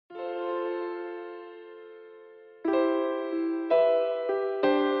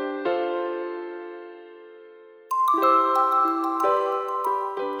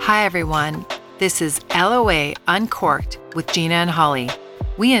Hi, everyone. This is LOA Uncorked with Gina and Holly.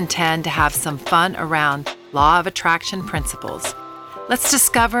 We intend to have some fun around law of attraction principles. Let's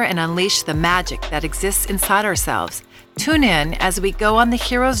discover and unleash the magic that exists inside ourselves. Tune in as we go on the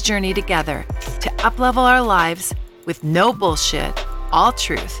hero's journey together to uplevel our lives with no bullshit, all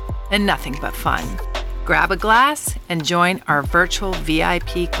truth, and nothing but fun. Grab a glass and join our virtual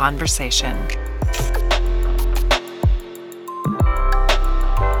VIP conversation.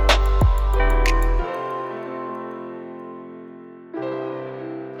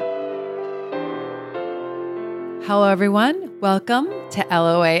 Hello, everyone. Welcome to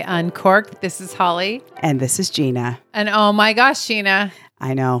LOA Uncorked. This is Holly. And this is Gina. And oh my gosh, Gina.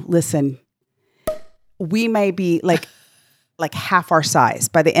 I know. Listen, we may be like half our size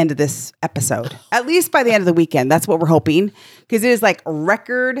by the end of this episode. At least by the end of the weekend. That's what we're hoping. Because it is like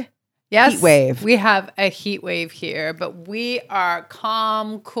record heat wave. We have a heat wave here, but we are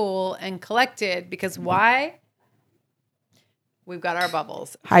calm, cool, and collected. Because why? We've got our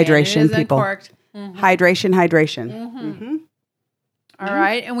bubbles. Hydration, people. Uncorked. Mm-hmm. Hydration. Mm-hmm. All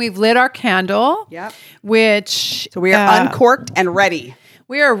right. And we've lit our candle. Yep. So we are uncorked and ready.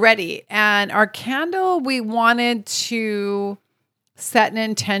 We are ready. And our candle, we wanted to set an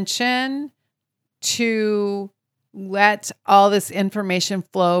intention to let all this information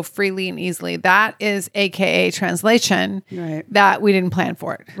flow freely and easily. That is AKA translation. Right. That we didn't plan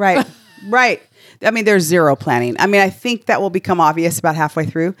for it. Right. Right. I mean, there's zero planning. I mean, I think that will become obvious about halfway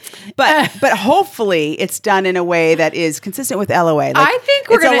through, but hopefully it's done in a way that is consistent with LOA. Like, I think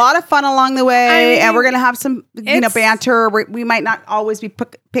it's a lot of fun along the way, and we're going to have some, banter. We might not always be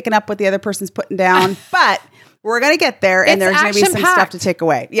picking up what the other person's putting down, but we're going to get there, and there's going to be some stuff to take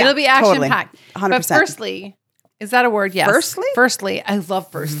away. Yeah, it'll be action packed. 100%. But firstly, is that a word? Yes. Firstly, I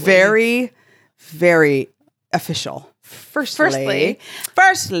love firstly. Very, very official. Firstly,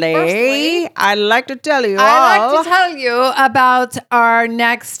 I'd like to tell you about our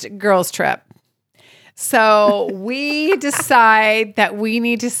next girls trip. So we decide that we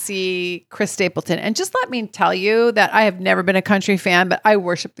need to see Chris Stapleton. And just let me tell you that I have never been a country fan, but I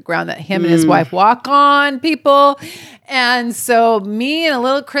worship the ground that him and his wife walk on, people. And so me and a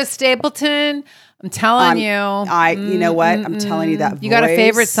little Chris Stapleton, I'm telling you. You know what? I'm telling you that voice. You got a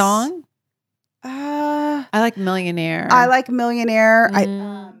favorite song? I like Millionaire.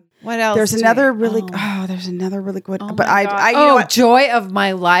 What else? There's another really good. Oh but you know what? Joy of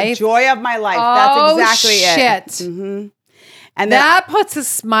My Life. Joy of My Life. That's exactly it. Mm-hmm. And that puts a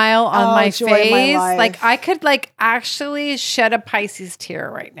smile on my Joy face. Of My Life. Like I could actually shed a Pisces tear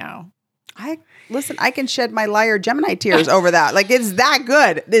right now. Listen, I can shed my liar Gemini tears over that. Like it's that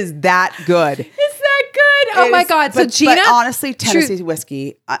good. It is that good. Oh my God. So Gina. But honestly, Tennessee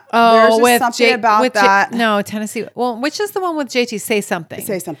whiskey. There's just something about that. No, Tennessee. Well, which is the one with JT? Say Something.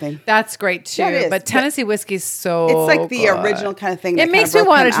 Say Something. That's great too. That is, but Tennessee whiskey is so it's like the good. original kind of thing. It makes me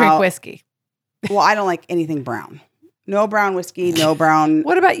want to drink whiskey. Well, I don't like anything brown. No brown whiskey, no brown.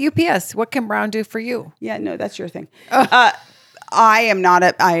 What about UPS? What can brown do for you? Yeah, no, that's your thing. I am not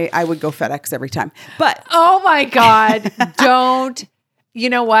I would go FedEx every time. But oh my God, don't. You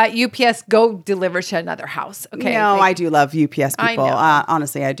know what? UPS, go deliver to another house. Okay. No, I do love UPS people.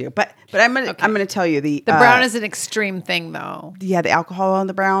 Honestly, I do. But I'm gonna tell you the brown is an extreme thing though. Yeah, the alcohol on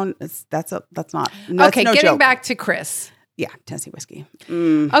the brown that's not. Okay, no getting joke. back to Chris. Yeah, Tennessee whiskey.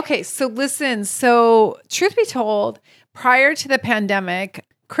 Okay, so listen. So truth be told, prior to the pandemic,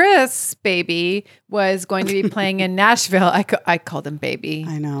 Chris, baby, was going to be playing in Nashville. I called him baby.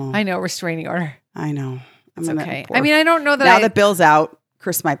 I know. Restraining order. I know. It's okay. I mean, I don't know that now that Bill's out,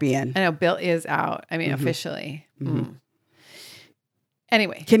 Chris might be in. I know Bill is out. I mean, officially. Mm.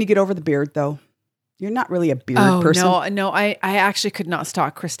 Anyway. Can you get over the beard though? You're not really a beard person. No. I actually could not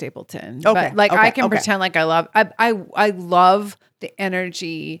stalk Chris Stapleton. Okay. But I can pretend like I love the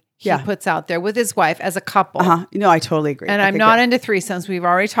energy he puts out there with his wife as a couple. No, I totally agree. And I'm not into threesomes. We've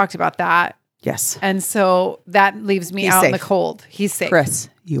already talked about that. Yes. And so that leaves me out in the cold. He's safe. Chris,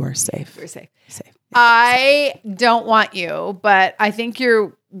 you are safe. You're safe. Safe. I don't want you, but I think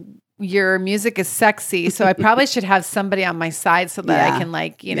your music is sexy. So I probably should have somebody on my side so that I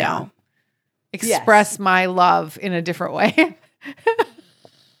can express my love in a different way.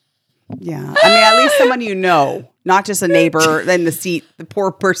 Yeah. I mean, at least someone you know, not just a neighbor in the seat, the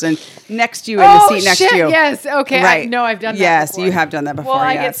poor person next to you in the seat next to you. Yes. Okay. Right. I've done that Yes, before. you have done that before. Well,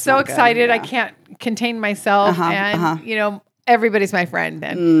 I get so excited. I can't contain myself. Everybody's my friend.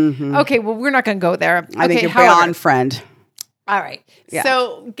 And okay, well, we're not going to go there. I think you're beyond friend. All right. Yeah.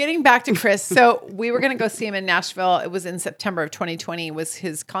 So getting back to Chris, so we were going to go see him in Nashville. It was in September of 2020 was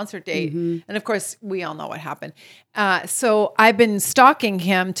his concert date. And of course, we all know what happened. So I've been stalking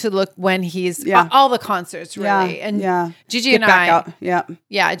him to look when he's all the concerts really. And Gigi and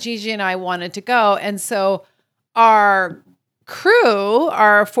I, Gigi and I wanted to go. And so our crew,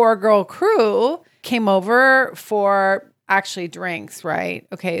 our 4-girl crew came over for actually drinks, right?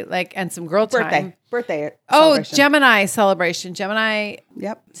 Okay. Like, and some girl time. Birthday. Gemini celebration.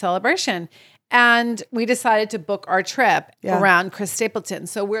 And we decided to book our trip around Chris Stapleton.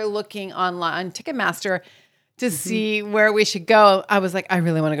 So we're looking online on Ticketmaster to see where we should go. I was like, I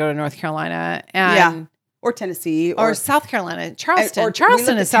really want to go to North Carolina or Tennessee or South Carolina, Charleston.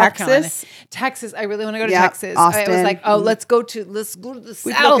 Charleston is South Carolina. Texas. I really want to go to Texas. Austin. I was like, let's go to the South.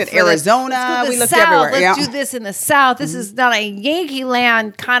 We looked at Arizona. We looked everywhere. Let's do this in the South. This is not a Yankee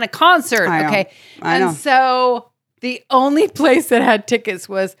Land kind of concert. I know. So the only place that had tickets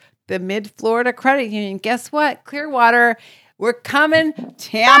was the Mid-Florida Credit Union. Guess what? Clearwater. We're coming.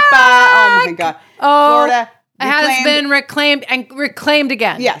 Tampa. Back. Oh my God. Florida. It has been reclaimed and reclaimed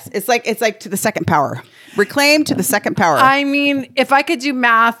again. Yes. It's like to the second power. Reclaimed to the second power. I mean, if I could do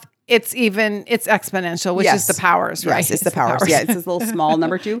math, it's exponential, which is the powers, right? Yes, it's the powers. Yeah, it's this little small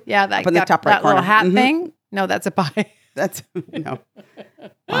number 2. Yeah, that, up in the top right that corner. Little hat thing. No, that's a pie. That's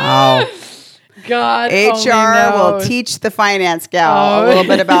Wow. God, HR will teach the finance gal a little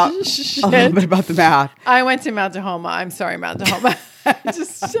bit about the math. I went to Mount Tahoma. I'm sorry, Mount Tahoma. I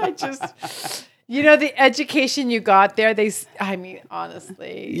just. You know, the education you got there,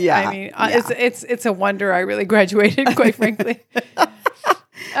 honestly. It's a wonder I really graduated, quite frankly. It's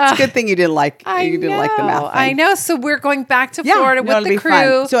a good thing you didn't like the math thing. I know. So we're going back to Florida with the crew.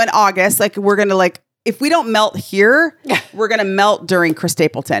 Fun. So in August, we're going to if we don't melt here, we're going to melt during Chris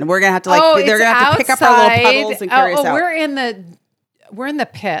Stapleton. We're going to have to they're going to have to pick up our little puddles and carry us out. We're in the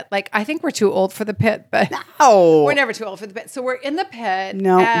pit. I think we're too old for the pit, but we're never too old for the pit. So we're in the pit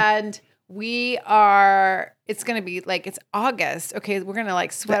and it's going to be it's August. Okay. We're going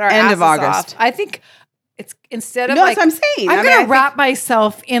to sweat our asses of August. off. I think it's instead of that's what I'm saying. I'm going to wrap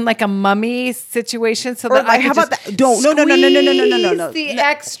myself in a mummy situation so that I can how about that? No. The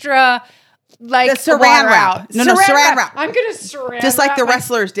extra the saran wrap. Saran wrap. I'm going to saran just like the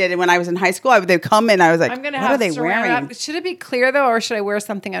wrestlers did when I was in high school. They'd come in. I was like, what are they wearing? Wrap. Should it be clear though, or should I wear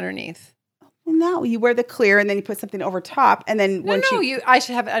something underneath? No, you wear the clear and then you put something over top, and then I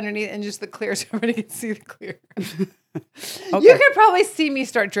should have it underneath and just the clear so everybody can see the clear. Okay. You could probably see me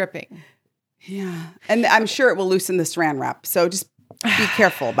start dripping. Yeah, and I'm sure it will loosen the saran wrap. So just be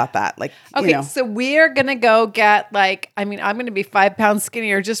careful about that. So we are gonna go get I'm gonna be 5 pounds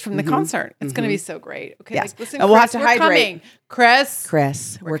skinnier just from the concert. It's gonna be so great. Okay, yes. Listen, and Chris, we'll have to we're hydrate. Coming.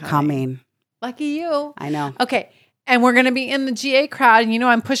 Chris, we're coming. Lucky you. I know. Okay. And we're going to be in the GA crowd. And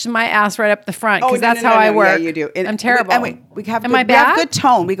I'm pushing my ass right up the front because that's how I work. Yeah, you do. I'm terrible. We have good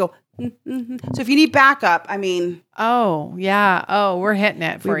tone. We go, So if you need backup, Oh, yeah. Oh, we're hitting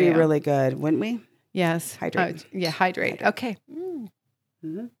it for you. We'd be really good, wouldn't we? Yes. Hydrate. Hydrate. Okay.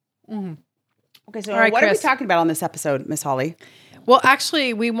 Okay, so what are we talking about on this episode, Miss Holly? Well,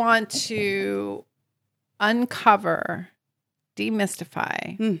 actually, we want to uncover,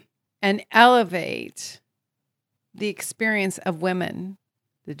 demystify, and elevate the experience of women,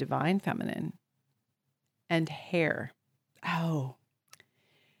 the divine feminine, and hair. Oh,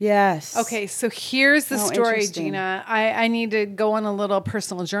 yes. Okay, so here's the story, Gina. I need to go on a little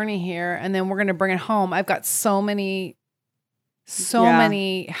personal journey here, and then we're going to bring it home. I've got so many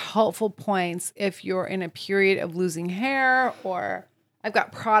helpful points if you're in a period of losing hair, or I've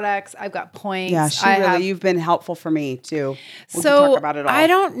got products, I've got points. Yeah, you've been helpful for me too. We can talk about it all. I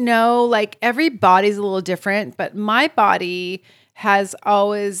don't know, every body's a little different, but my body has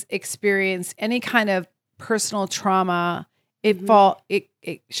always experienced any kind of personal trauma. It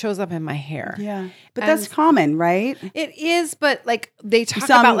shows up in my hair. Yeah. But that's common, right? It is, but they talk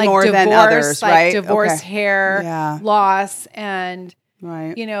Some about more divorce, than others, right? Divorce, hair loss, and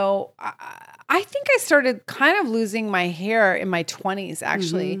right. I think I started kind of losing my hair in my 20s,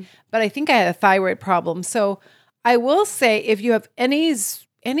 actually, but I think I had a thyroid problem. So I will say, if you have any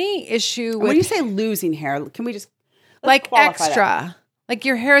issue with... When you say losing hair, can we just... extra. That.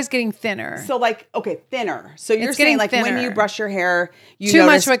 Your hair is getting thinner. So thinner. So you're saying thinner. When you brush your hair, too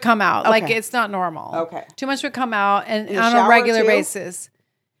much would come out. Okay. It's not normal. Okay. Too much would come out and on a regular basis.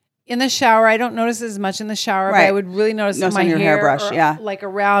 In the shower, I don't notice as much in the shower, but I would really notice my your hairbrush,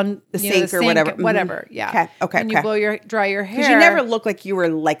 around the sink or whatever. Whatever, yeah. Okay. And you dry your hair. Because you never look like you were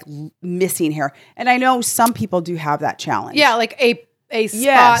missing hair. And I know some people do have that challenge. Yeah, a spot.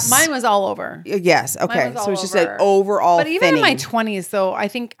 Yes. Mine was all over. Yes. Okay. was all So it's just an over. overall But even in my thinning. 20s, though, I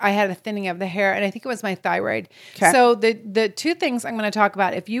think I had a thinning of the hair, and I think it was my thyroid. Okay. So the two things I'm going to talk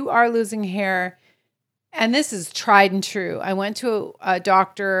about, if you are losing hair, and this is tried and true. I went to a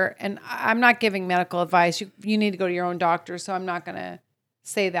doctor, and I'm not giving medical advice. You need to go to your own doctor, so I'm not going to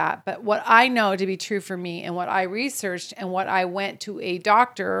say that. But what I know to be true for me, and what I researched, and what I went to a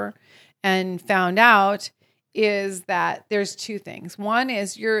doctor and found out, is that there's two things. One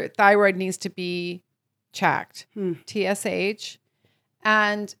is your thyroid needs to be checked, TSH.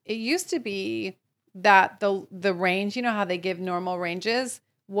 And it used to be that the range, you know how they give normal ranges,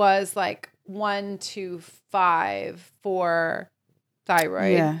 was like 1 to 5 for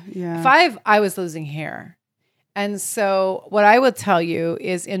thyroid. Yeah. 5, I was losing hair. And so what I will tell you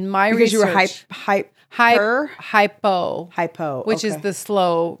is in my Because research, you were hypo, which is the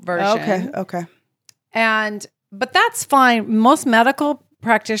slow version. Okay. But that's fine. Most medical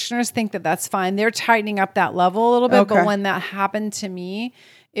practitioners think that that's fine. They're tightening up that level a little bit. Okay. But when that happened to me,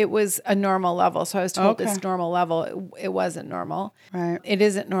 it was a normal level. So I was told it's normal level. It wasn't normal. Right. It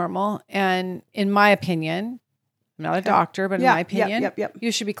isn't normal. And in my opinion, I'm not a doctor, but in my opinion,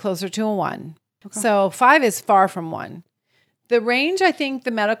 you should be closer to a 1. Okay. So 5 is far from 1. The range, I think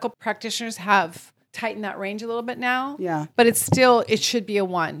the medical practitioners have tighten that range a little bit now. Yeah. But it should be a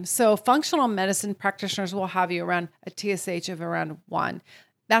 1. So functional medicine practitioners will have you around a TSH of around 1.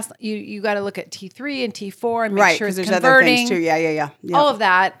 That's you got to look at T3 and T4 and make sure it's there's converting. Other things too. Yeah. All of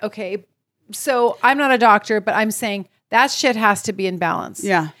that. Okay. So I'm not a doctor, but I'm saying that shit has to be in balance.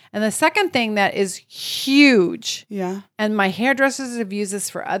 Yeah. And the second thing that is huge, yeah, and my hairdressers have used this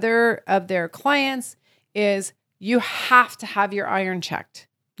for other of their clients, is you have to have your iron checked.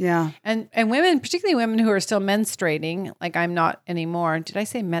 Yeah. And women, particularly women who are still menstruating, like I'm not anymore. Did I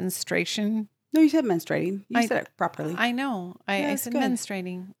say menstruation? No, you said menstruating. You said it properly. I know. I said good.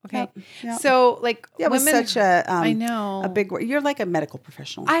 menstruating. Okay. Yep. So like women, was such a I know a big word. You're like a medical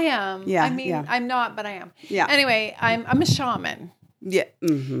professional. I am. Yeah. I mean, I'm not, but I am. Yeah. Anyway, I'm a shaman. Yeah.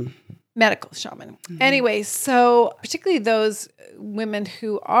 Mm-hmm. Medical shaman. Mm-hmm. Anyway, so particularly those women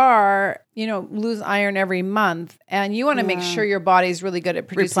who are, lose iron every month, and you want to make sure your body's really good at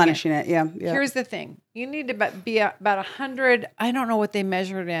producing replenishing it. Yeah. Here's the thing. You need to be about 100. I don't know what they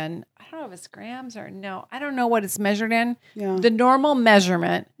measured in. I don't know if it's grams or no. I don't know what it's measured in. Yeah. The normal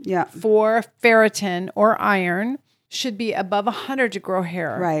measurement for ferritin or iron should be above 100 to grow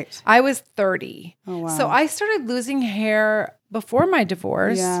hair. Right. I was 30. Oh, wow. So I started losing hair before my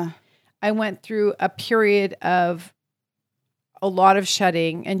divorce. Yeah. I went through a period of a lot of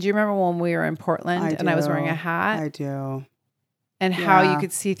shedding. And do you remember when we were in Portland and I was wearing a hat? I do. And how you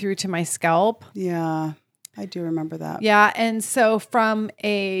could see through to my scalp? Yeah, I do remember that. Yeah. And so from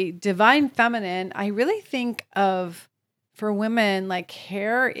a divine feminine, I really think of, for women, like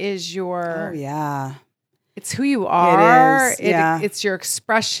hair is your... Oh, yeah. It's who you are. It is. Yeah. It's your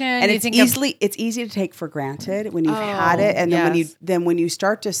expression. And it's easy to take for granted when you've had it. And then when you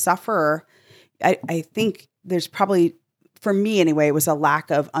start to suffer, I think there's probably, for me anyway, it was a lack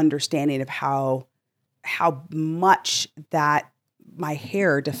of understanding of how much that my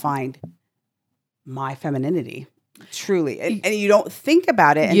hair defined my femininity, truly. And you don't think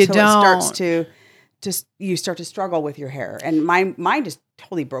about it until it starts to you start to struggle with your hair. And mine just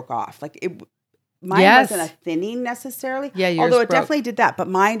totally broke off. Like mine wasn't a thinning necessarily. Yeah, yours although it broke. definitely did that. But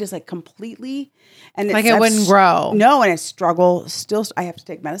mine just like completely, and like it wouldn't grow. No, and I struggle still. I have to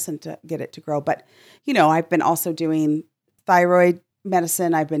take medicine to get it to grow. But I've been also doing thyroid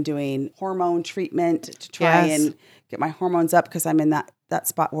medicine. I've been doing hormone treatment to try and get my hormones up because I'm in that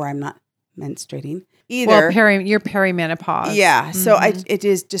spot where I'm not menstruating either. Well, you're perimenopause. Yeah. Mm-hmm. So it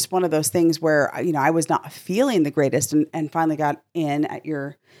is just one of those things where, I was not feeling the greatest and finally got in at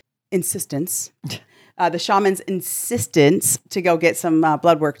your insistence, the shaman's insistence to go get some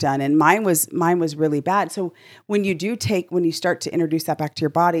blood work done. And mine was really bad. So when you start to introduce that back to your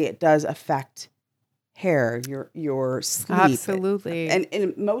body, it does affect hair, your sleep. Absolutely.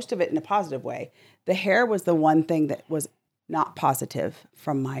 And most of it in a positive way. The hair was the one thing that was not positive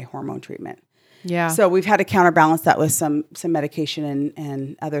from my hormone treatment. Yeah. So we've had to counterbalance that with some medication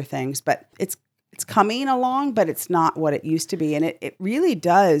and other things, but it's coming along, but it's not what it used to be. And it really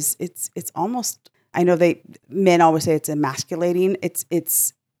does. It's almost, I know men always say it's emasculating.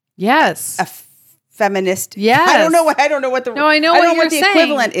 It's yes. a feminist. Yes. I don't know what the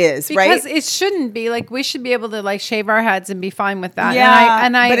equivalent is, because right? Because it shouldn't be like, we should be able to like shave our heads and be fine with that. Yeah.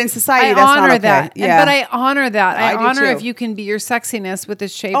 But in society, I that's honor not okay. that. Yeah. But I honor that. I do honor too. if you can be your sexiness with a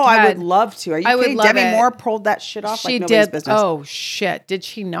shaved head. I would love to. Are you kidding? Debbie Moore pulled that shit off she like nobody's did. business. Oh shit. Did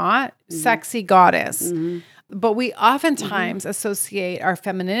she not? Mm-hmm. Sexy goddess. Mm-hmm. but we oftentimes associate our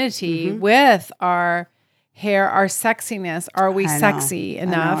femininity with our hair, our sexiness. Are we sexy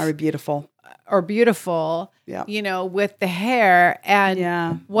enough? Are we beautiful? Or beautiful, Yeah. you know, with the hair.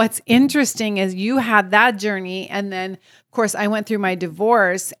 And what's interesting is you had that journey. And then, of course, I went through my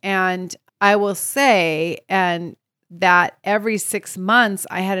divorce. And I will say, and that every 6 months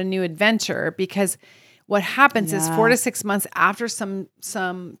I had a new adventure, because what happens is 4 to 6 months after some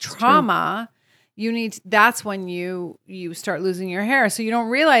trauma, that's when you start losing your hair. So you don't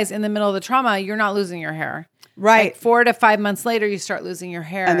realize in the middle of the trauma, you're not losing your hair. Right. Like 4 to 5 months later, you start losing your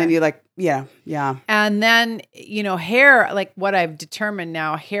hair. And then you're like, yeah. And then, you know, hair, like what I've determined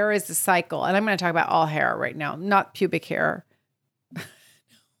now, hair is a cycle. And I'm going to talk about all hair right now, not pubic hair.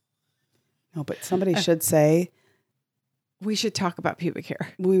 No, but somebody should say. We should talk about pubic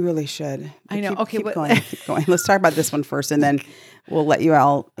hair. We really should. But I know. Keep going. Let's talk about this one first, and then we'll let you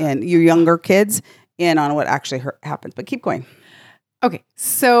all and your younger kids in on what actually happens. But keep going. Okay.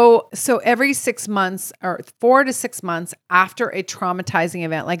 So every 6 months or 4 to 6 months after a traumatizing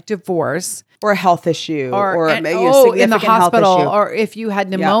event like divorce or a health issue or in the significant hospital, health issue. or if you had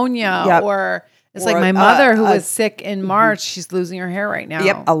pneumonia or it's like Or, my mother who was sick in March, she's losing her hair right now.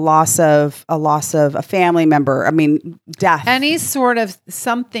 Yep. A loss of a family member. I mean, death. Any sort of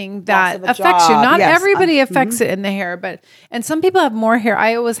something that of a affects you. job. Not Yes. everybody affects it in the hair, and some people have more hair.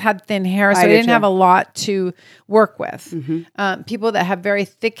 I always had thin hair, so I did didn't too. have a lot to work with. People that have very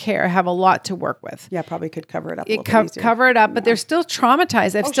thick hair have a lot to work with. Yeah, probably could cover it up a little bit easier. Cover it up, but they're still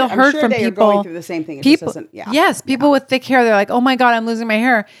traumatized. I've still I'm heard sure from they are people going through the same thing. It people, just doesn't, yes, people with thick hair. They're like, "Oh my God, I'm losing my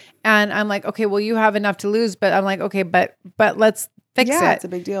hair," and I'm like, "Okay, well, you have enough to lose," but I'm like, "Okay, but let's fix it." Yeah, it's a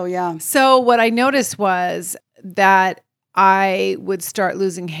big deal. Yeah. So what I noticed was that I would start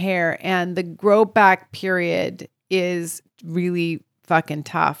losing hair, and the grow back period is really fucking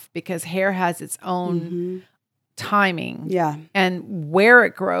tough because hair has its own timing. Yeah. And where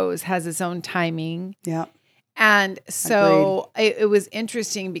it grows has its own timing. Yeah. And so it was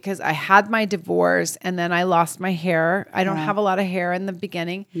interesting because I had my divorce and then I lost my hair. I don't have a lot of hair in the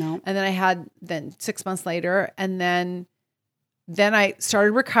beginning. No. And then I had 6 months later, and then I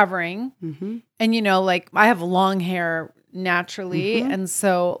started recovering. And you know, like I have long hair naturally, and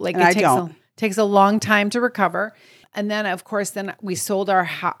so like And it takes a long time to recover. And then, of course, then we sold our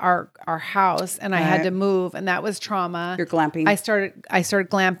house, and I had to move, and that was trauma. You're glamping. I started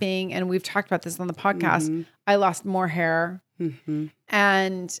glamping, and we've talked about this on the podcast. I lost more hair,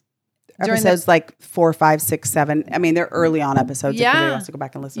 and during episodes like 4, 5, 6, 7. I mean, they're early on episodes. If anybody wants to go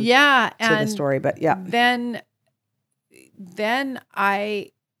back and listen to the story, but yeah. Then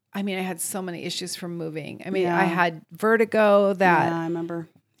I had so many issues from moving. I mean, I had vertigo that I remember.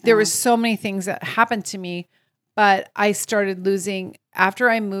 there was so many things that happened to me, but I started losing after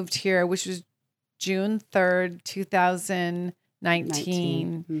I moved here, which was June 3rd,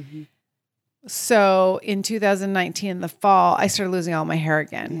 2019. So in 2019, in the fall, I started losing all my hair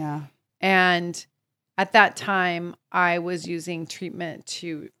again. Yeah. And at that time, I was using treatment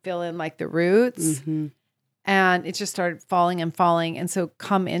to fill in like the roots. And it just started falling and falling. And so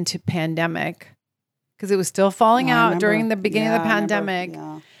come into pandemic, because it was still falling out during the beginning of the pandemic.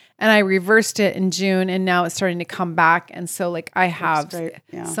 And I reversed it in June, and now it's starting to come back. And so like I have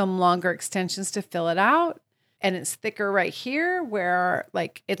some longer extensions to fill it out. And it's thicker right here where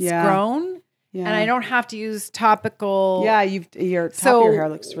like it's grown. Yeah. And I don't have to use topical. Yeah, your top of your hair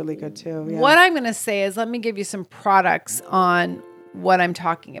looks really good too. Yeah. What I'm going to say is let me give you some products on what I'm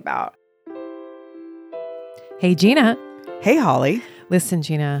talking about. Hey, Gina. Hey, Holly. Listen,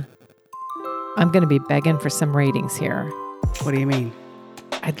 Gina, I'm going to be begging for some ratings here. What do you mean?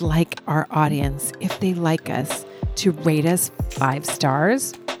 I'd like our audience, if they like us, to rate us 5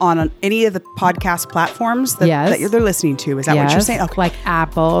 stars. On any of the podcast platforms that they're listening to. Is that what you're saying? Okay. Like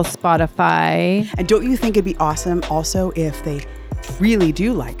Apple, Spotify. And don't you think it'd be awesome also if they really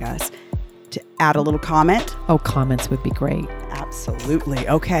do like us to add a little comment? Oh, comments would be great. Absolutely.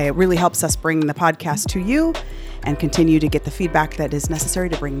 Okay. It really helps us bring the podcast to you and continue to get the feedback that is necessary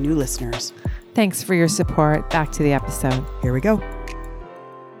to bring new listeners. Thanks for your support. Back to the episode. Here we go.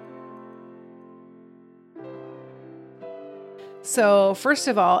 So first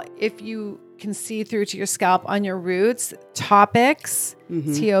of all, if you can see through to your scalp on your roots, Toppix,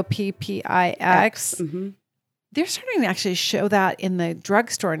 Toppix, they're starting to actually show that in the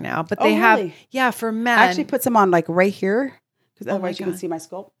drugstore now. But they have, for men. I actually put some on like right here because otherwise you can see my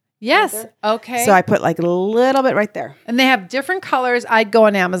scalp. Yes. Right okay. So I put like a little bit right there. And they have different colors. I'd go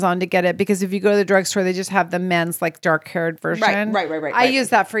on Amazon to get it because if you go to the drugstore, they just have the men's like dark haired version. Right. I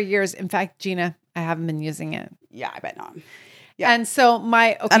used that for years. In fact, Gina, I haven't been using it. Yeah, I bet not. Yeah. And so and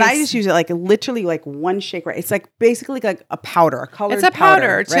I just use it like literally like one shake. Right, it's like basically like a powder, a colored. It's a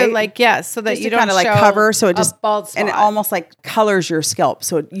powder to right? like so that Just you to don't kind of like show cover, so it just a bald spot. and it almost like colors your scalp,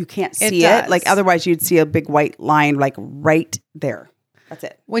 so you can't see it. Like does. otherwise, you'd see a big white line like right there. That's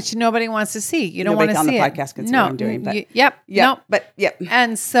it. Which nobody wants to see. You don't Nobody want to see on it. the podcast can see what I'm doing. But Yep. yeah, Nope. but yep.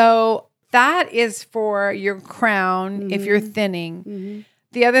 And so that is for your crown if you're thinning.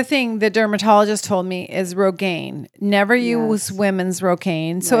 The other thing the dermatologist told me is Rogaine. Never use women's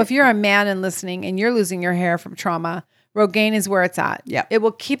Rogaine. So if you're a man and listening and you're losing your hair from trauma, Rogaine is where it's at. Yep. It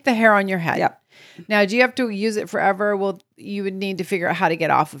will keep the hair on your head. Yep. Now, do you have to use it forever? Well, you would need to figure out how to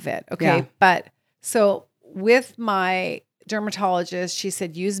get off of it. Okay. Yeah. But so with my dermatologist, she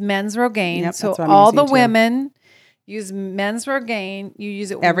said, use men's Rogaine. Yep, so that's what I'm all using the too. women use men's Rogaine. You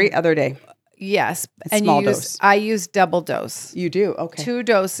use it Every other day. Yes. A small you use, dose. I use double dose. You do? Okay. 2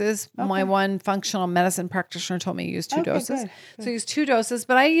 doses. My one functional medicine practitioner told me to use 2 doses. Good. So use 2 doses,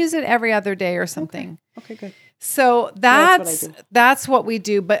 but I use it every other day or something. Okay, good. So that's what I do. that's what we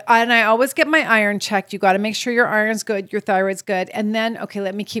do. But I always get my iron checked. You got to make sure your iron's good, your thyroid's good, and then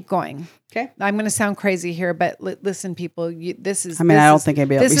let me keep going. Okay. I'm going to sound crazy here, but listen, people, this is. I mean, I don't think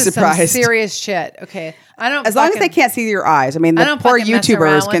anybody will be This is surprised. some serious shit. Okay, I don't. As long as they can't see your eyes. I mean, I the don't poor fucking mess YouTubers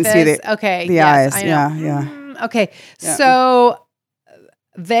around can with see this. the eyes. I know. Yeah. Okay, Yeah. so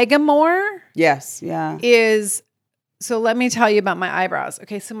Vegamore Yes. Yeah. is. So let me tell you about my eyebrows.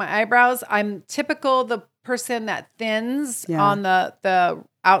 Okay, so my eyebrows, I'm typical the person that thins on the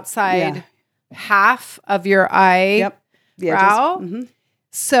outside half of your eye Yep. Yeah, brow.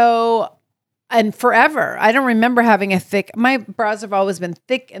 So, and forever, I don't remember having my brows have always been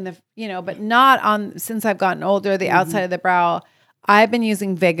thick in the, but not since I've gotten older, the outside of the brow. I've been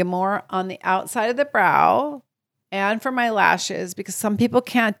using Vegamore on the outside of the brow and for my lashes because some people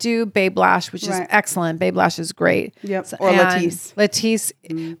can't do Babe Lash, which is excellent. Babe Lash is great. Yep. Or Latisse.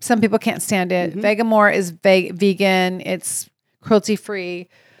 Latisse, some people can't stand it. Vegamore is vegan. It's cruelty-free.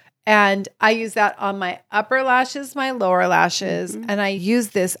 And I use that on my upper lashes, my lower lashes. And I use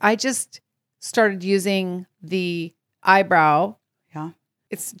this. I just started using the eyebrow. Yeah.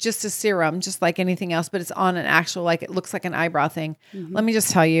 It's just a serum, just like anything else, but it's on an actual, it looks like an eyebrow thing. Let me just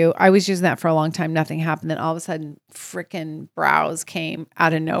tell you, I was using that for a long time. Nothing happened. Then all of a sudden, freaking brows came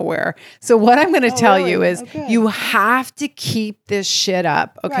out of nowhere. So what I'm going to tell you is you have to keep this shit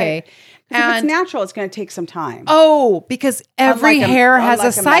up. Okay. Right. If it's natural, it's going to take some time. Oh, because every hair has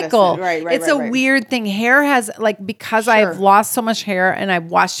a cycle. Right, it's a weird thing. Hair has because I've lost so much hair and I've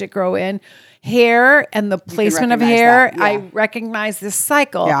watched it grow in. Hair and the placement of hair, I recognize this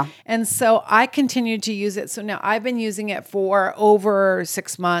cycle. Yeah. And so I continued to use it. So now I've been using it for over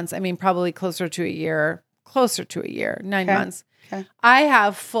 6 months. I mean, probably closer to a year, 9 months. Okay. I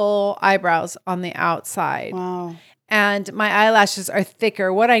have full eyebrows on the outside. Wow. And my eyelashes are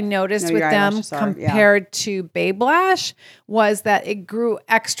thicker. What I noticed with them compared to Babe Lash was that it grew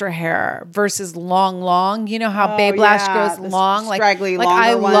extra hair versus long. You know how Babe Lash grows long, straggly,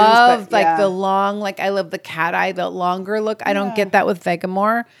 I longer love ones, but the long, I love the cat eye, the longer look. I don't get that with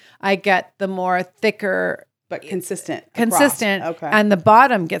Vegamore. I get the more thicker, but consistent. Okay. And the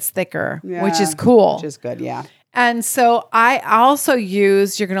bottom gets thicker, which is cool. Which is good. Yeah. And so I also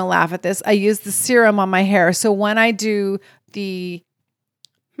use, you're going to laugh at this, I use the serum on my hair. So when I do this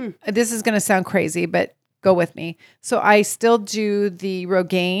is going to sound crazy, but go with me. So I still do the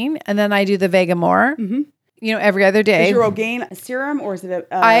Rogaine and then I do the Vegamore, every other day. Is your Rogaine a serum or is it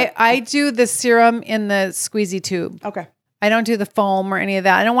I do the serum in the squeezy tube. Okay. I don't do the foam or any of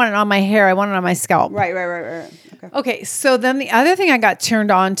that. I don't want it on my hair. I want it on my scalp. Right. Okay. So then the other thing I got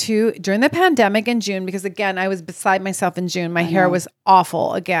turned on to during the pandemic in June, because again, I was beside myself in June. My hair was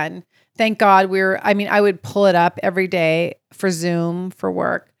awful again. Thank God I would pull it up every day for Zoom for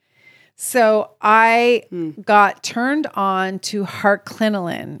work. So I got turned on to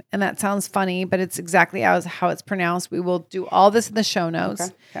Harcliniline. And that sounds funny, but it's exactly how it's pronounced. We will do all this in the show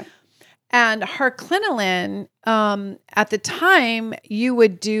notes. Okay. And Harcliniline, at the time, you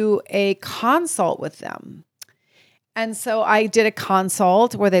would do a consult with them. And so I did a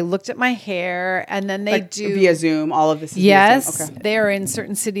consult where they looked at my hair and then they do via Zoom. All of this is yes, via Zoom. Okay. they are in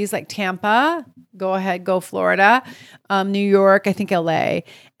certain cities like Tampa. Go ahead, go Florida, New York, I think LA.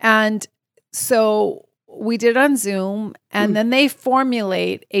 And so we did it on Zoom and then they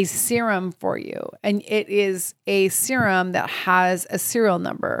formulate a serum for you. And it is a serum that has a serial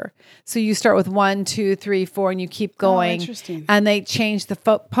number. So you start with 1, 2, 3, 4, and you keep going. Interesting. And they change the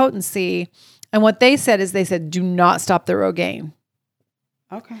potency. And what they said is do not stop the Rogaine.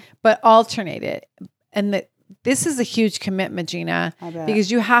 Okay. But alternate it. And this is a huge commitment, Gina,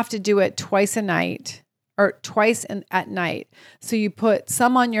 because you have to do it twice a night. or twice at night. So you put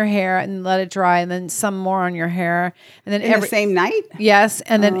some on your hair and let it dry, and then some more on your hair, and then In the same night? yes,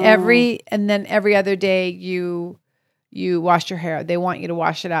 and then every other day you wash your hair. They want you to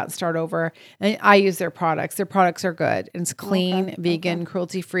wash it out and start over. And I use their products. Their products are good. And it's clean, vegan,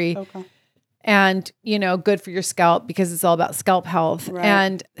 cruelty free. Okay. And, good for your scalp because it's all about scalp health. Right.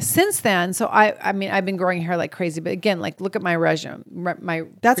 And since then, so I mean, I've been growing hair like crazy, but again, like look at my regime,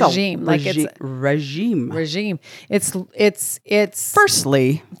 That's regime. a Like it's regime. It's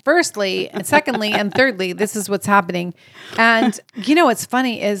Firstly, and secondly, and thirdly, this is what's happening. And what's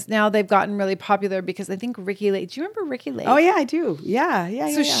funny is now they've gotten really popular because I think Ricky Lake. Do you remember Ricky Lake? oh yeah, I do. Yeah.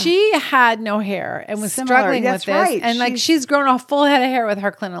 So she had no hair and was Similar. struggling That's with this. right. And she's grown a full head of hair with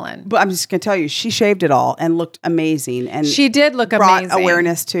her Clinolen. But I'm just gonna tell you, she shaved it all and looked amazing, and She did look brought amazing.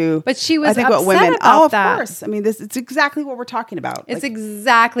 awareness to. But she was I think upset what women. about of that. course. I mean, it's exactly what we're talking about. It's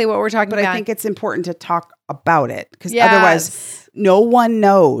exactly what we're talking But about. I think it's important to talk about it because Yes. otherwise, no one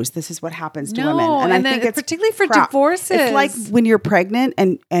knows this is what happens to No, women. and I then think it's particularly for crap. divorces. It's like when you're pregnant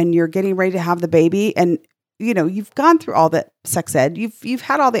and you're getting ready to have the baby, and you've gone through all the sex ed. You've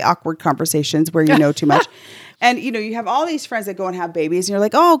had all the awkward conversations where you know too much. And you have all these friends that go and have babies, and you're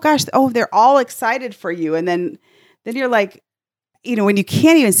like, oh gosh, they're all excited for you, and then you're like, when you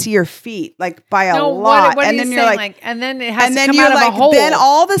can't even see your feet, like by a lot, what and are then you you're saying? like, And then it has and to then come you're out like, of a hole. then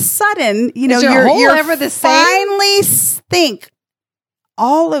all of a sudden, Is your hole ever the same? finally think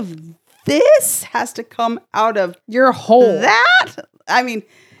all of this has to come out of your hole. that. I mean,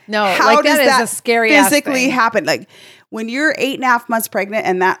 No, how like does that that is a scary physically thing. happen? Like when you're 8.5 months pregnant,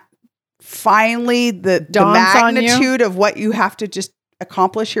 and that finally the Dawns on you? magnitude of what you have to just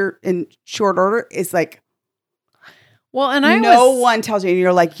accomplish here in short order is like, Well, and no one tells you, and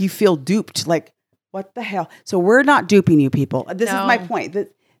you're like, you feel duped. Like, what the hell? So we're not duping you, people. This is my point.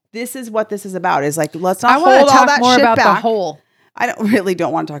 This is what this is about. Is like, let's not I want hold to all talk that more shit about back. the hole. I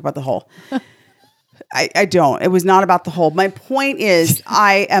don't want to talk about the whole. I don't. It was not about the whole. My point is,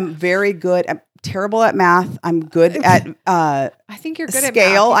 I am very good. I'm terrible at math. I'm good at I think you're good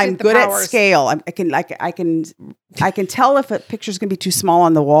scale. at math. I'm good at scale. I can tell if a picture's going to be too small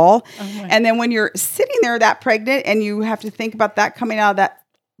on the wall. And then when you're sitting there that pregnant and you have to think about that coming out of that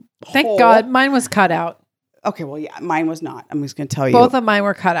Thank hole. God mine was cut out. Okay, well, yeah, mine was not. I'm just going to tell you. Both of mine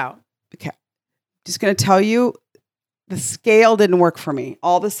were cut out. Okay. Just going to tell you, the scale didn't work for me.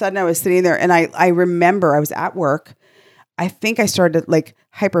 All of a sudden I was sitting there, and I remember I was at work. I think I started to like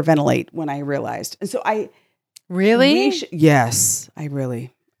hyperventilate when I realized. And so Really? Yes, I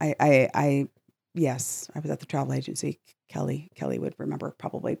really, yes, I was at the travel agency. Kelly would remember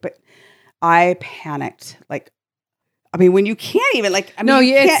probably, but I panicked. Like, I mean, when you can't even like, I mean, No,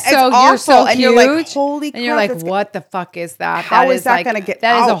 you it's can't, so- it's you're awful, so and you're like, huge, holy crap. And you're like, that's- what the fuck is that? How is that like, gonna get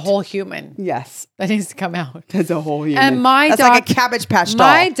That is a out? whole human. Yes. That needs to come out. That's a whole human. And my That's like a Cabbage Patch doll.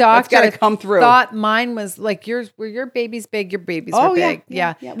 My That's doctor gotta come through. thought mine was like yours. Were your babies big? Your babies were big.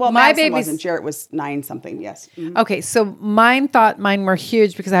 Yeah. Well, my Madison babies wasn't. Jarrett was 9 something. Yes. Mhm. Okay, so mine thought mine were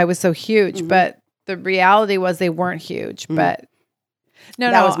huge because I was so huge, Mm-hmm. but the reality was they weren't huge. But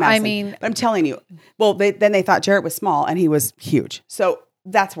That was I Madison. mean, but I'm telling you. Well, then they thought Jarrett was small and he was huge. So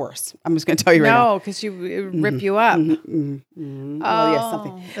that's worse. I'm just going to tell you right now. no, because you it would rip you up. Well, yes,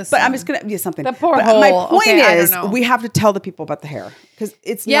 something. the But I'm sun. just going to something. The poor But hole. My point Okay, I don't is, know. we have to tell the people about the hair because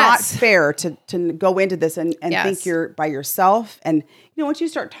it's not Yes. fair to go into this and Yes. think you're by yourself. And once you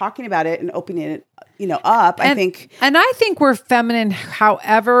start talking about it and opening it, up, I think. And I think we're feminine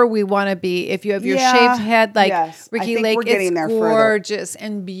however we want to be. If you have your Yeah, shaved head like yes. I Ricky think Lake, we're getting it's there further. gorgeous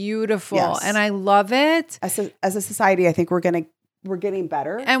and beautiful. Yes. And I love it. As a society, I think we're getting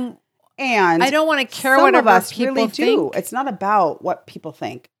better. And And I don't want to care some whatever of us people really think. do. It's not about what people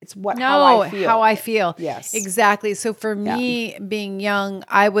think. It's how No, I feel. how I feel. Yes. Exactly. So for me, being young,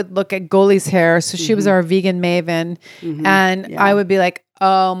 I would look at Goli's hair. So she was our vegan maven. And Yeah. I would be like,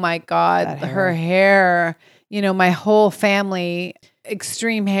 oh my God, That her hair, my whole family,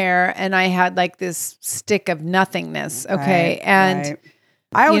 extreme hair. And I had like this stick of nothingness. Okay. Right, and right.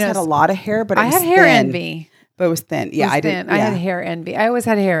 I always know, had a lot of hair, but it I was had hair thin. envy. But it was thin. Yeah, Was I thin. didn't. I yeah. had hair envy. I always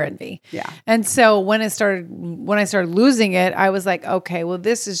had hair envy. Yeah. And so when I started losing it, I was like, okay, well,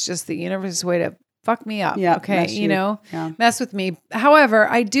 this is just the universe's way to fuck me up. Yeah, Okay. mess you. Yeah. Mess with me. However,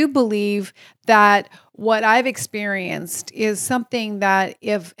 I do believe that what I've experienced is something that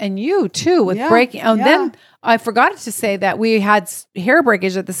and you too with Yeah, breaking. And yeah. then I forgot to say that we had hair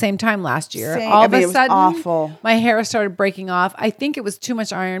breakage at the same time last year. Same. All I of mean, a it was sudden, awful. my hair started breaking off. I think it was too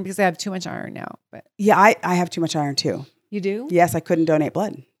much iron because I have too much iron now. But Yeah, I have too much iron too. you do? Yes, I couldn't donate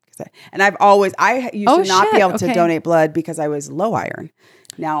blood. And I used to not be shit. able to Okay. donate blood because I was low iron.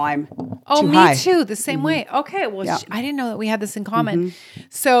 Now I'm Oh, too me high. too. The same way. Okay. Well, Yeah. I didn't know that we had this in common.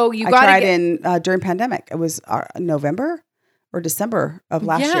 So you I got to tried get. during pandemic. It was November or December of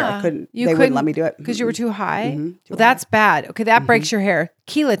last year. I couldn't. You They wouldn't let me do it because you were too high. Mhm. Well, that's bad. Okay, that breaks your hair.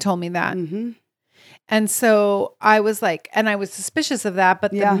 Keela told me that. Mm-hmm. And so I was like, and I was suspicious of that,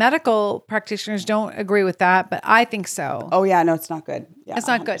 but Yeah. the medical practitioners don't agree with that, but I think so. Oh yeah, no, it's not good. Yeah, It's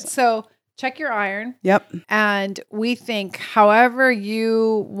not good. 100%. So check your iron. Yep. And we think however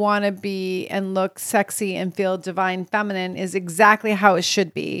you want to be and look sexy and feel divine feminine is exactly how it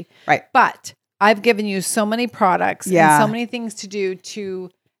should be. Right. But I've given you so many products Yeah. and so many things to do to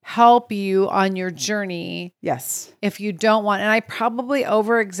help you on your journey Yes. if you don't want. And I probably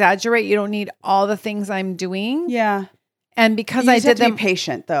over exaggerate. You don't need all the things I'm doing. Yeah. And because You I just have did to them. be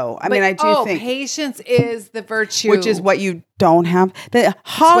patient, though. I but- mean, I do think, patience is the virtue. which is what you don't have. The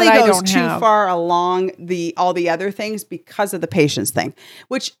Holly what I goes don't too have. far along all the other things because of the patience thing,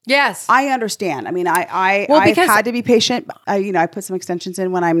 which Yes. I understand. I mean, I've because- had to be patient. I put some extensions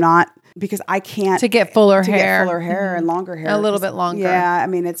in when I'm not because I can't to get fuller to hair. get fuller hair and longer hair. A little 'Cause, bit longer. Yeah. I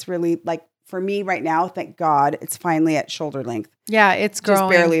mean, it's really like for me right now, thank God, it's finally at shoulder length. Yeah, it's growing.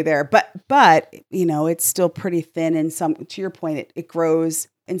 Just barely there. But it's still pretty thin in some, to your point, it grows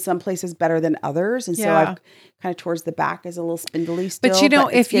in some places better than others. And so Yeah. I've kind of towards the back is a little spindly still. But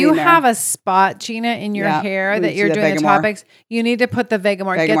it's if you getting there. have a spot, Gina, in your Yeah, hair we that do you're the doing the Vegamore. topics, you need to put the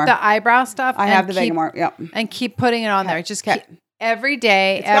Vegamore. Get Vegamore. the eyebrow stuff. I and have the keep- Vegamore. Yep. And keep putting it on there. Just Okay. keep every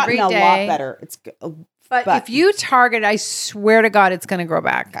day, It's every gotten day. a lot better. But but- if you target, I swear to God, it's going to grow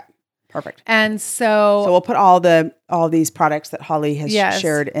back. Okay. Perfect. And So we'll put all these products that Holly has Yes.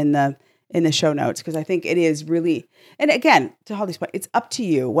 shared in the show notes because I think it is really, and again, to Holly's point, it's up to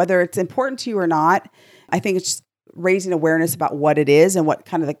you whether it's important to you or not. I think it's just raising awareness about what it is and what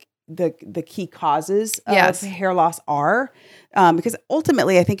kind of the key causes Yes. of hair loss are. Because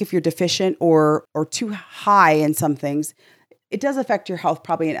ultimately, I think if you're deficient or too high in some things, it does affect your health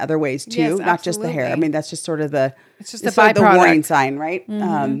probably in other ways too, Yes, not just the hair. I absolutely. mean, that's just sort of the it's just it's a sort of the warning byproduct. sign, right?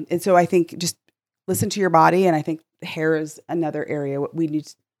 Mhm. And so I think just listen to your body, and I think hair is another area what we need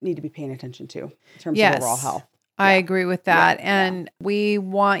to be paying attention to in terms Yes. of overall health. I Yeah. agree with that. Yeah. And we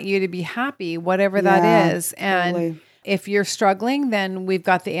want you to be happy, whatever Yeah, that is. And totally. if you're struggling, then we've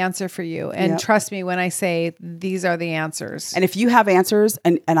got the answer for you. And Yep. trust me when I say these are the answers. And if you have answers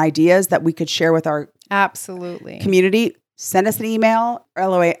and ideas that we could share with our Absolutely. community, send us an email,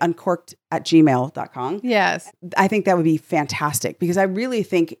 loauncorked@gmail.com. Yes. I think that would be fantastic because I really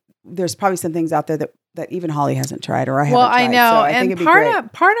think there's probably some things out there that even Holly hasn't tried or I haven't Well, tried. I know. So I think And it'd be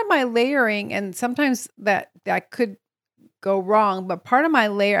great. part of my layering, and sometimes that could go wrong, but part of my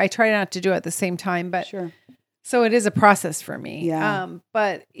layer, I try not to do it at the same time, but Sure. so it is a process for me. Yeah.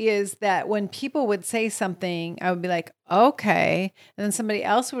 But is that when people would say something, I would be like, okay. And then somebody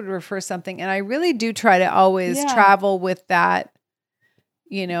else would refer something. And I really do try to always Yeah. travel with that,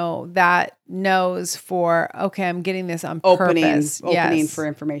 that nose for, okay, I'm getting this on purpose. Opening Yes. for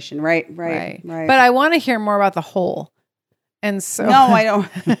information. Right. But I want to hear more about the whole. And so No, I don't.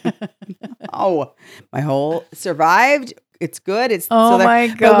 Oh, my whole survived. It's good. It's Oh my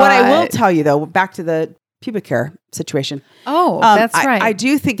But what I will God. tell you though, back to the pubic hair situation. Oh, that's right. I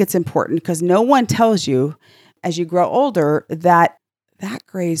do think it's important because no one tells you as you grow older that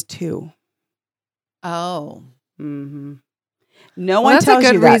grays too. Oh. Mm-hmm. No Well, one that's a tells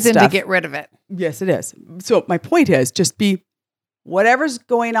good you that reason to stuff. get rid of it. Yes, it is. So my point is just be whatever's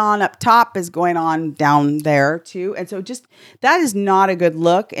going on up top is going on down there too. And so just that is not a good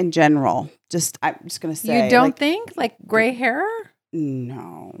look in general. I'm just going to say You don't like, think like gray hair?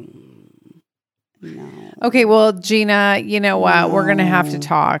 No. Okay, well, Gina, you know what? We're going to have to No.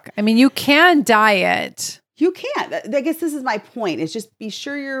 talk. I mean, you can diet. You can't. I guess this is my point. It's just be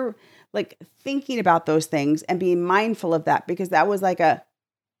sure you're like thinking about those things and being mindful of that because that was like a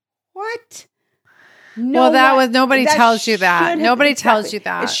what? Well, that was nobody that tells you that. should have- Nobody tells exactly. you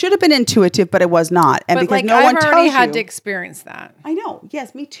that. It should have been intuitive, but it was not. And But because like no I've one already tells had you. to experience that. I know.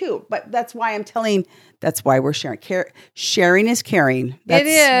 Yes, me too. But that's why I'm telling. That's why we're sharing. Sharing is caring. That's It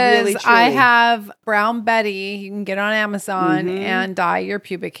is. Really, I truly. Hmm. Brown Betty. You can get on Amazon Mhm. and dye your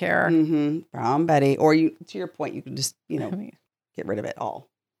pubic hair. Brown Betty, or you. To your point, you can just get rid of it all.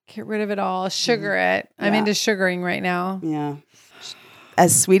 Get rid of it all. Sugar it. I'm Yeah. into sugaring right now. Yeah.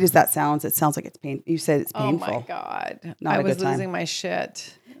 As sweet as that sounds, it sounds like it's pain. You said it's Oh painful. my God. Not I a was good time. losing my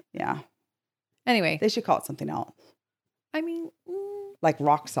shit. Yeah. Anyway, They should call it something else, I mean, like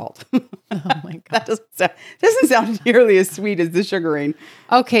rock salt. oh my God. That doesn't sound nearly as sweet as the sugaring.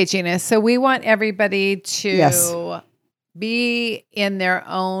 Okay, Gina. So we want everybody to Yes. be in their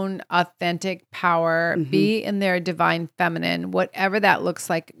own authentic power, be in their divine feminine, whatever that looks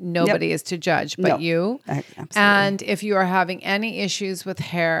like. Nobody is to judge but you. Absolutely. And if you are having any issues with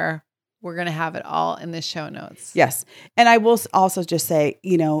hair, we're going to have it all in the show notes. Yes. And I will also just say,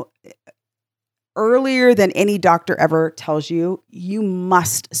 earlier than any doctor ever tells you, you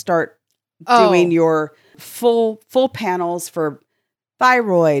must start doing your full panels for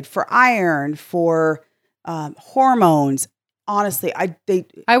thyroid, for iron, for hormones. Honestly, I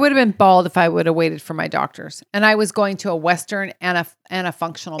would have been bald if I would have waited for my doctors. And I was going to a Western and a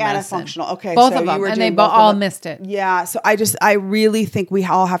functional medicine. And a functional. Okay. Both of them. And they all missed it. Yeah. So I really think we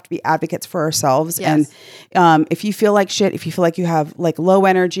all have to be advocates for ourselves. Yes. And if you feel like shit, if you feel like you have like low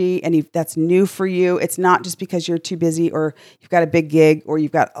energy and that's new for you, it's not just because you're too busy or you've got a big gig or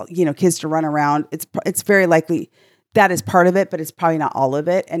you've got, kids to run around. It's very likely that is part of it, but it's probably not all of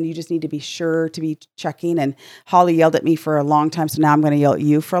it. And you just need to be sure to be checking. And Holly yelled at me for a long time. So now I'm going to yell at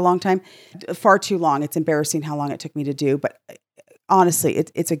you for a long time. Far too long. It's embarrassing how long it took me to do. But honestly,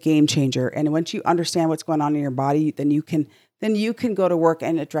 it's a game changer. And once you understand what's going on in your body, then you can go to work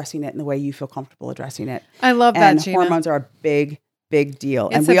and addressing it in the way you feel comfortable addressing it. I love that, Gina. Hormones are a big deal.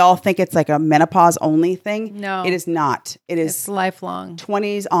 And we all think it's like a menopause only thing. No. It is not. It's lifelong.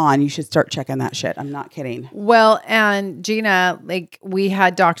 20s on. You should start checking that shit. I'm not kidding. Well, and Gina, like we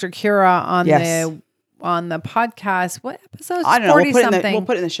had Dr. Kira on the podcast. What episode? I don't know. We'll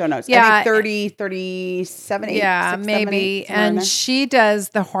put it in the show notes. Yeah. I think 30, 37, 8, yeah, 6, maybe. 7, 8, and she does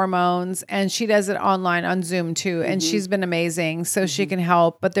the hormones and she does it online on Zoom too. And she's been amazing. So she can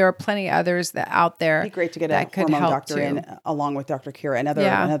help. But there are plenty others that out there. It'd be great to get a hormone doctor in along with Dr. Kira,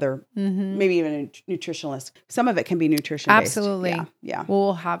 another maybe even a nutritionalist. Some of it can be nutrition based. Absolutely. Yeah.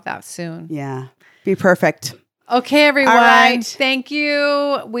 We'll have that soon. Yeah. Be perfect. Okay, everyone. All right. Thank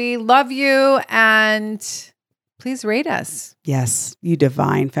you. We love you. And please rate us. Yes. You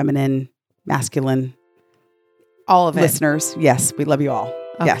divine, feminine, masculine. All of it. Listeners. Yes. We love you all.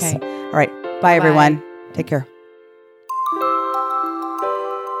 Okay. Yes. All right. Bye, everyone. Take care.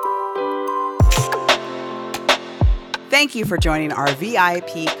 Thank you for joining our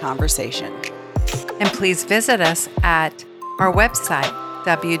VIP conversation. And please visit us at our website,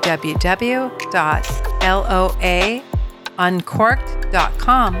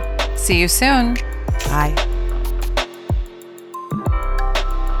 www.loauncorked.com. See you soon. Bye.